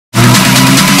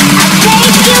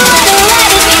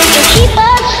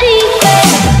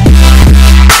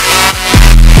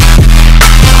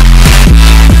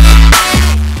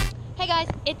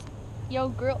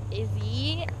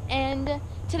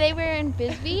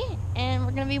Bisbee, and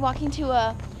we're gonna be walking to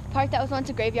a park that was once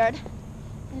a graveyard.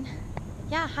 And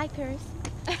yeah, hi Paris.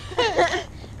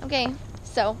 Okay,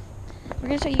 so we're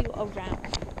gonna show you around.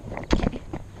 Okay.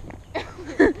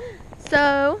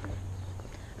 So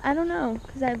I don't know,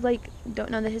 cause I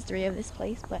don't know the history of this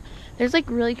place, but there's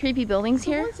really really buildings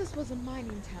here. Once this was a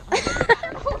mining town.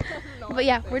 But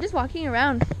yeah, we're just walking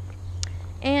around.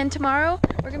 And tomorrow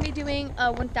we're gonna be doing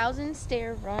a 1,000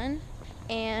 stair run.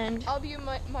 And all of you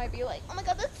might be like, oh my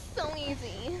god, that's so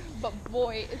easy. But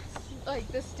boy, it's like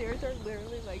the stairs are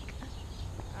literally like,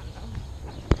 I don't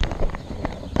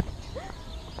know.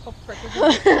 Oh, frick.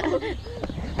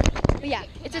 But yeah,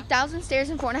 it's 1,000 stairs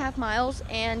and 4.5 miles.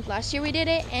 And last year we did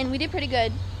it, and we did pretty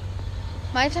good.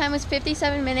 My time was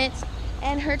 57 minutes,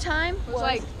 and her time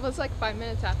was like 5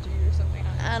 minutes after you or something.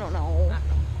 I don't know.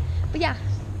 But yeah,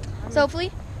 so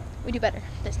hopefully we do better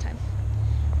this time.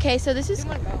 Okay, so this is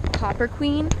Copper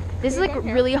Queen. This is a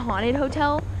really haunted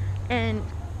hotel, and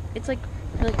it's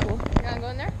really cool. You wanna go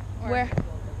in there? Or where?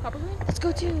 Copper Queen? Let's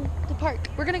go to the park.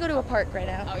 We're gonna go to a park right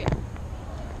now. Oh yeah.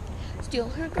 Steal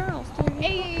her girl. Steal her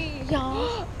Hey!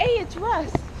 Y'all. Hey, it's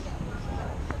Russ.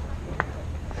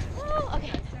 Oh,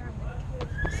 okay.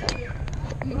 So,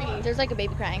 there's a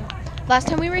baby crying. Last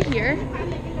time we were here,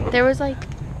 there was a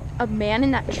man in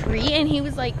that tree, and he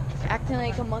was acting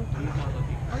like a monkey.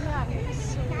 Oh yeah, he was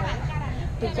so weird.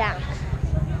 But yeah,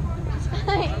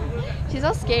 she's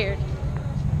all scared.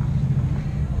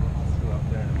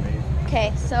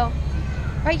 Okay, so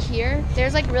right here,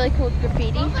 there's really cool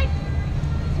graffiti.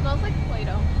 Smells like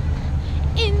Play-Doh.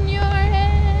 In your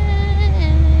head,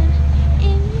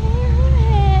 in your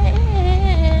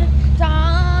head,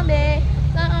 zombie,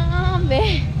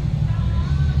 zombie.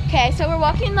 Okay, so we're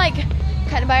walking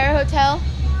kind of by our hotel,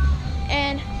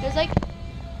 and there's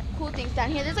cool things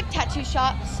down here. There's tattoo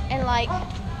shops and I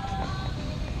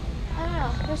don't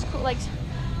know, there's cool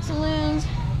saloons,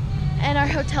 and our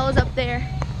hotel is up there,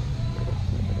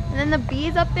 and then the bee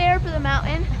is up there for the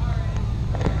mountain.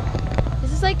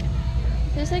 This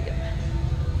is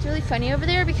it's really funny over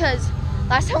there because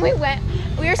last time we went,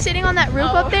 we were sitting on that roof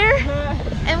up there,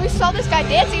 and we saw this guy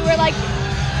dancing. We're like,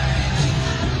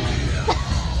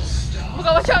 oh my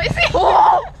god, watch out, is he?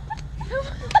 whoa!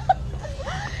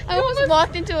 I almost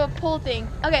walked into a pole thing.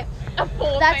 Okay, A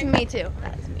pole that's thing. me too.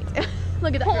 That's me too.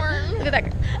 Look at that. Porn. Look at that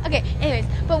girl. Okay, anyways,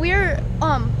 but we were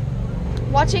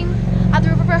watching at the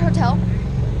roof of our hotel,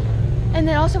 and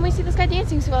then all of a sudden we see this guy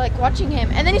dancing, so we're watching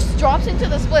him, and then he drops into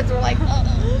the splits. We're like,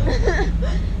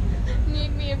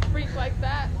 Need me a freak like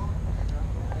that.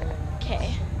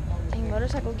 okay. Dang,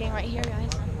 motorcycle gang right here, guys.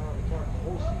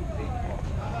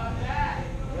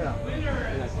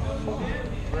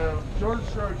 Well, George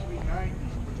charged me 90.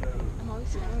 I'm always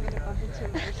scared I'm gonna bump into a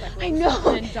motorcycle. I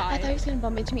know. And die. I thought he was gonna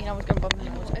bump into me, and I was gonna bump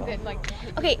into him. And then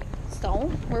Okay,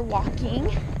 so we're walking,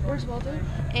 where's Waldo?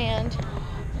 and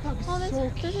Oh,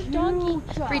 there's a doggy.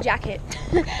 Free jacket.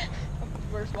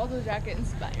 Where's Waldo's jacket and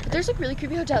Spider? But there's really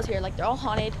creepy hotels here. They're all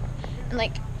haunted, and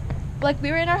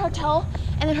we were in our hotel,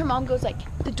 and then her mom goes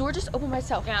the door just opened by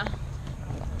itself. Yeah.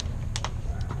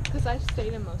 Because I've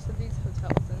stayed in most of these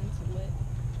hotels and it's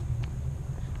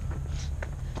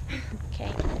lit.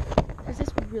 Okay, there's this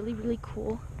really really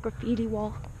cool graffiti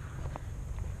wall.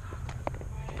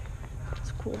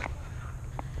 It's cool.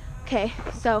 Okay,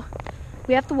 so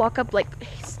we have to walk up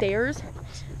stairs.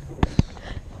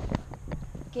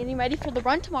 Getting ready for the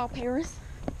run tomorrow, Paris.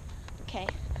 Okay.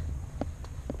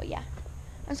 But yeah,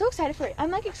 I'm so excited for it.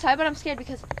 I'm excited, but I'm scared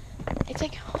because it's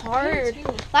hard. Me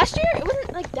too. Last year it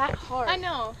wasn't that hard. I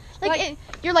know.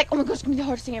 You're oh my gosh, it's gonna be the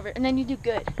hardest thing ever, and then you do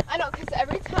good. I know, because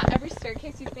every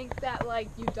staircase you think that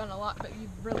you've done a lot, but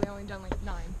you've really only done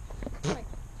 9.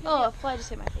 Oh, a fly just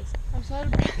hit my face. I'm so out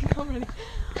of breath already.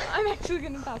 I'm actually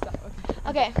gonna pass out.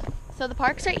 Okay. Okay, so the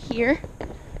park's right here.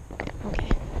 Okay.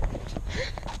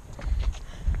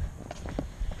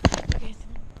 Okay, so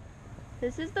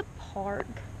this is the park.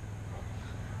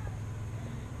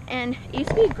 And it used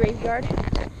to be a graveyard.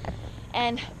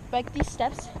 And these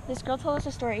steps, this girl told us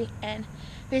a story, and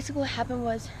basically what happened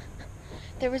was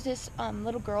there was this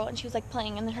little girl, and she was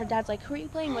playing, and then her dad's who are you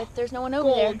playing with? There's no one over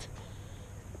there.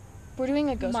 We're doing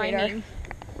a ghost radar.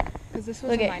 Because this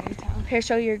was a mining town. Here,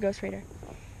 show your ghost radar.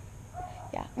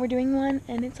 Yeah, we're doing one,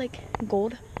 and it's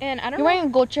gold. And I don't You're know. wearing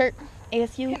a gold shirt,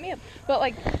 ASU. Hit me up. But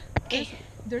Okay.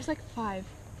 there's 5.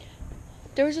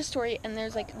 There was a story, and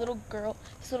there's this little girl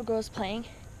was playing,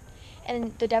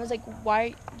 and the dad was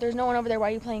why, there's no one over there, why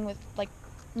are you playing with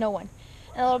no one?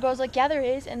 And the little girl was yeah, there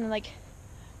is. And then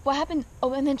what happened?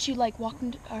 Oh, and then she walked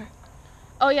into her.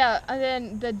 Oh yeah, and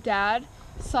then the dad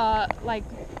saw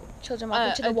Children walk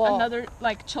into the wall. another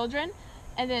children,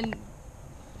 and then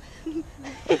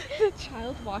The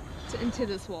child walked into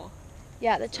this wall.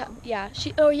 Yeah, the child. Yeah,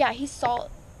 he saw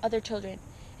other children,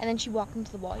 and then she walked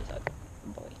into the wall. He's like,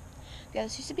 boy. Yeah,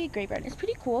 this used to be a graveyard. It's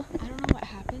pretty cool. I don't know what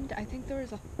happened. I think there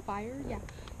was a fire.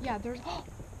 Yeah. There's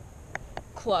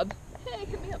club. Hey,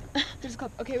 hit me up. There's a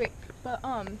club. Okay, wait. But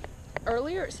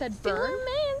earlier it said burn.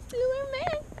 Steeler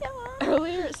man.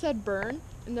 Earlier it said burn,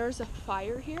 and there's a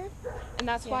fire here, and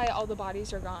that's why all the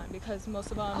bodies are gone, because most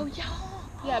of them. Oh yeah.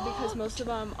 Yeah, because most of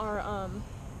them are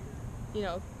you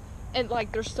know, and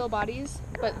like there's still bodies,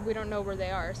 but we don't know where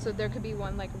they are. So there could be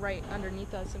one like right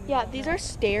underneath us. And Yeah, these are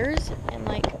stairs, and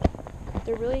like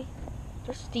they're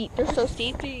steep. They're so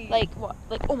steep. Like what?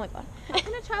 Like oh my god. How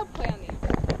can a child play on these?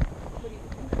 What do you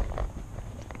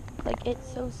think? Like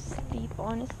it's so steep,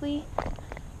 honestly.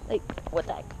 Like what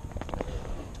the heck?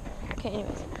 Okay,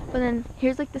 anyways. But then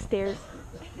here's like the stairs.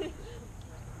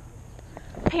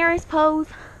 Paris pose.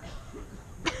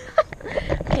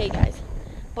 Okay, guys.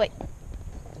 But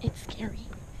it's scary.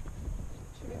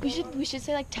 We should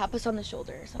say like tap us on the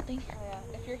shoulder or something. Oh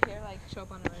yeah. If you're here, like show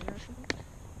up on a radar or something.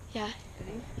 Yeah.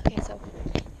 Okay, so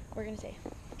we're gonna say,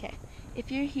 okay,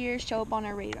 if you're here, show up on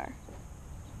our radar.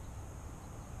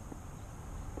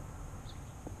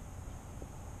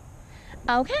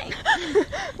 Okay. Okay.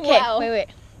 Wow. Wait.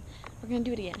 We're gonna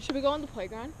do it again. Should we go on the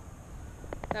playground?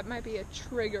 That might be a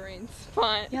triggering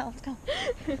spot. Yeah, let's go.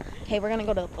 Okay, we're gonna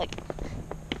go to like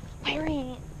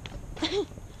playground. But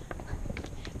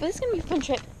this is gonna be a fun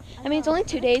trip. I mean, it's only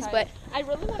 2 days, but I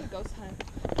really want to ghost hunt.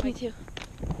 me too.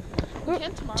 We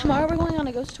can tomorrow. Tomorrow we're going on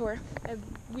a ghost tour. And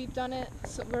we've done it.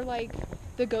 So we're like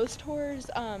the ghost tours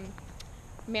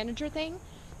manager thing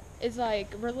is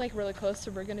like we're like really close,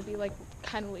 so we're gonna be like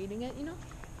kind of leading it, you know.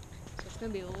 So it's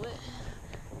gonna be lit.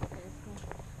 Okay,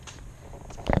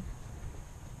 let's go.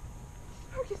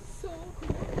 Park is so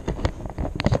cool.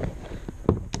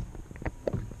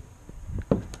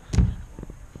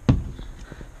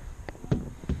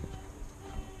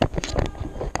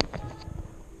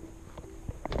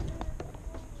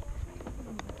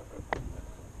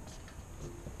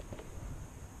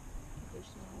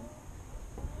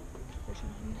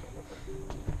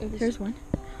 There's one.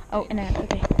 Oh, and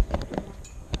okay.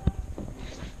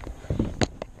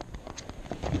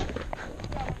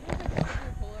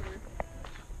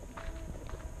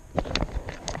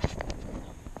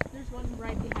 There's one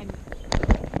right behind me.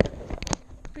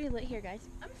 Pretty lit here, guys.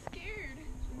 I'm scared.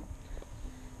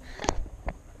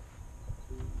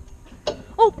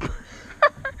 Oh!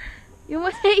 You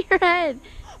almost hit your head.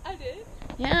 I did.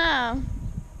 Yeah. Oh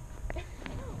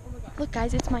my god. Look,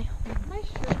 guys, it's my home. My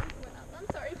shirt went up. I'm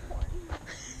sorry, porn.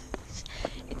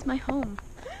 It's my home.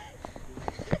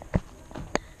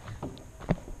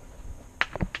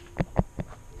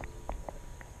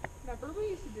 Remember we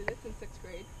used to do this in 6th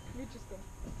grade? We just go.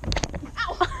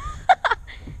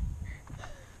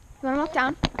 You wanna walk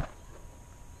down?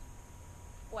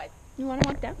 What? You wanna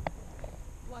walk down?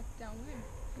 Walk down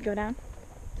where? Go down.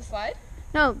 The slide?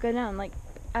 No, go down, like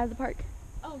out of the park.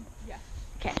 Oh, yeah.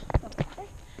 Okay.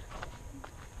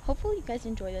 Hopefully you guys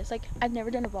enjoy this. Like, I've never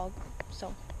done a vlog,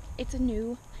 so it's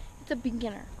a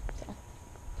beginner. So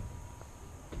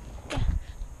yeah.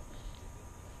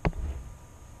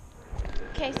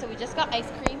 Okay, so we just got ice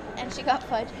cream and she got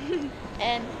fudge,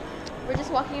 and we're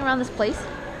just walking around this place.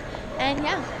 And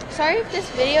yeah, sorry if this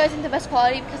video isn't the best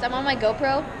quality because I'm on my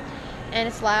GoPro and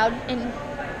it's loud in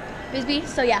Bisbee.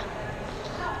 So yeah.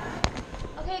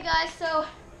 Okay, guys, so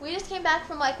we just came back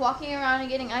from like walking around and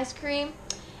getting ice cream,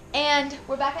 and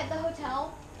we're back at the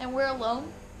hotel and we're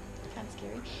alone. Kind of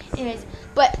scary. Anyways,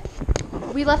 but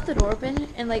we left the door open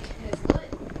and like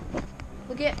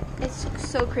look at it's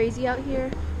so crazy out here.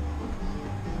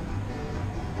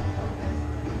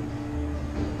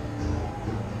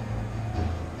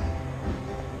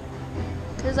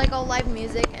 There's like all live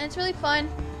music and it's really fun.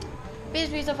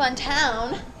 Bisbee's a fun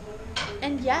town.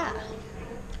 And yeah.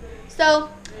 So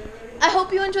I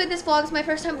hope you enjoyed this vlog. It's my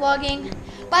first time vlogging.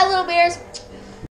 Bye, little bears.